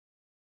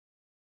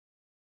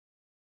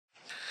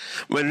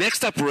My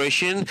next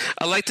operation,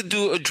 I like to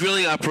do a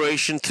drilling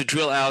operation to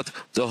drill out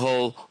the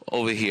hole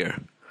over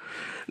here.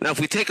 Now if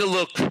we take a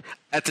look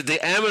at the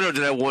diameter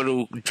that I want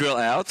to drill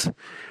out,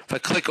 if I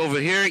click over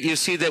here, you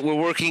see that we're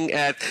working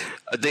at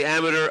a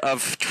diameter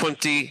of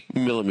 20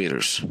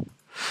 millimeters.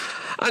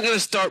 I'm going to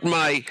start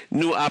my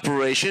new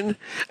operation,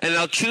 and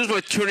I'll choose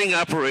my turning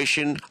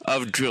operation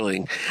of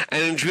drilling.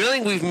 And in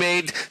drilling, we've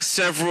made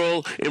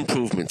several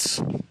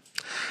improvements.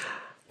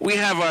 We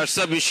have our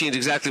submachines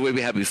exactly the way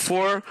we had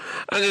before.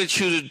 I'm going to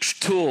choose a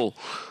tool,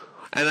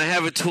 and I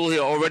have a tool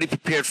here already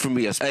prepared for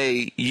me.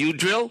 A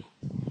U-drill,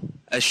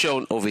 as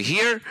shown over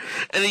here,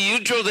 and the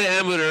U-drill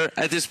diameter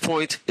at this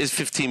point is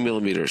 15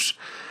 millimeters.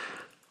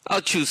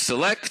 I'll choose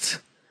Select.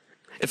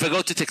 If I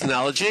go to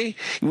Technology,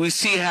 we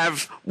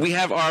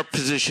have our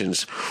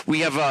positions.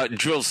 We have a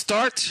drill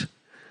start,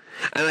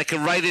 and I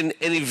can write in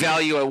any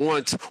value I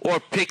want or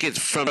pick it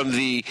from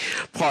the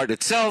part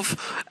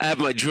itself. I have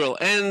my drill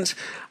end.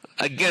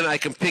 Again, I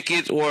can pick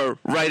it or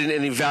write in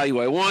any value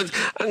I want.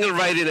 I'm going to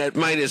write it at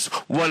minus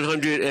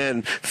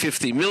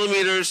 150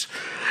 millimeters.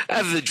 I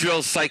have the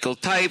drill cycle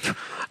type.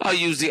 I'll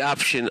use the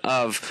option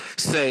of,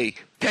 say,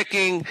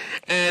 pecking,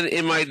 and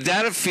in my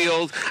data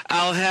field,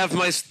 I'll have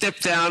my step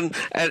down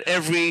at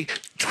every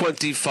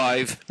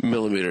 25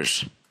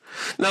 millimeters.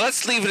 Now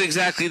let's leave it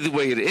exactly the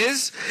way it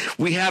is.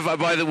 We have,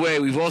 by the way,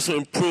 we've also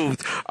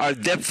improved our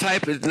depth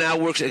type. It now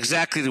works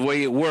exactly the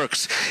way it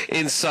works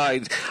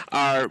inside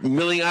our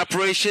milling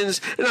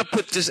operations. And I'll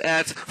put this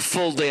at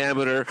full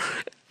diameter,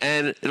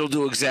 and it'll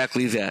do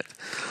exactly that.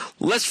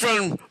 Let's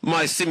run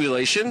my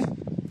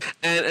simulation.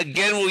 And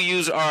again, we'll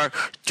use our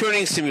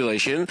turning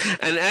simulation.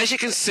 And as you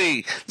can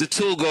see, the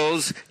tool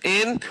goes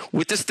in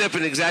with the step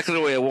in exactly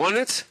the way I want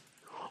it,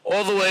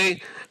 all the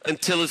way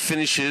until it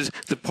finishes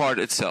the part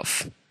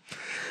itself.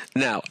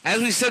 Now,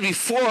 as we said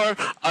before,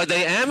 our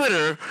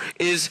diameter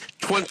is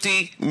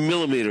 20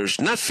 millimeters,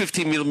 not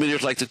 15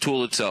 millimeters like the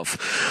tool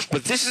itself.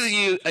 But this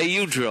is a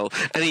U-drill,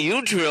 and a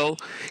U-drill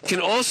can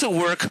also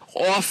work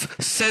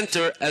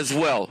off-center as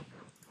well.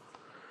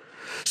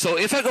 So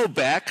if I go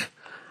back,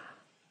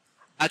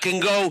 I can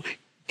go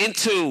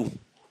into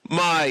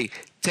my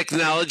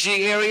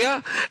technology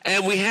area,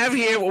 and we have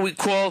here what we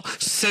call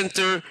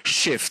center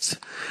shift.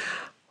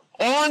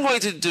 All I'm going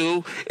to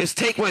do is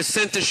take my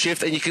center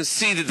shift, and you can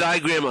see the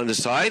diagram on the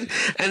side,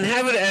 and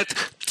have it at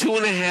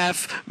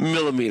 2.5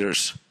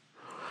 millimeters.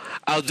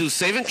 I'll do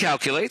Save and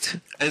Calculate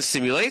and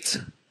Simulate.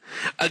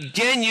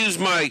 Again, use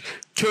my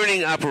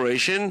turning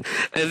operation,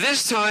 and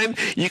this time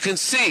you can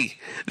see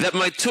that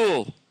my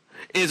tool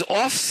is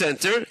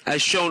off-center,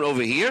 as shown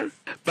over here.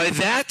 By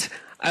that,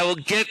 I will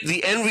get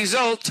the end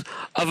result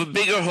of a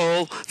bigger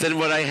hole than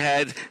what I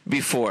had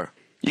before.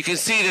 You can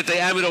see that the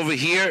diameter over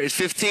here is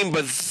 15,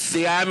 but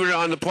the diameter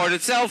on the part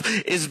itself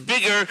is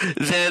bigger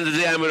than the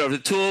diameter of the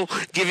tool,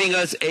 giving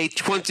us a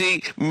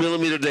 20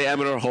 millimeter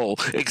diameter hole,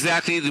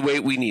 exactly the way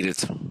we need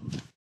it.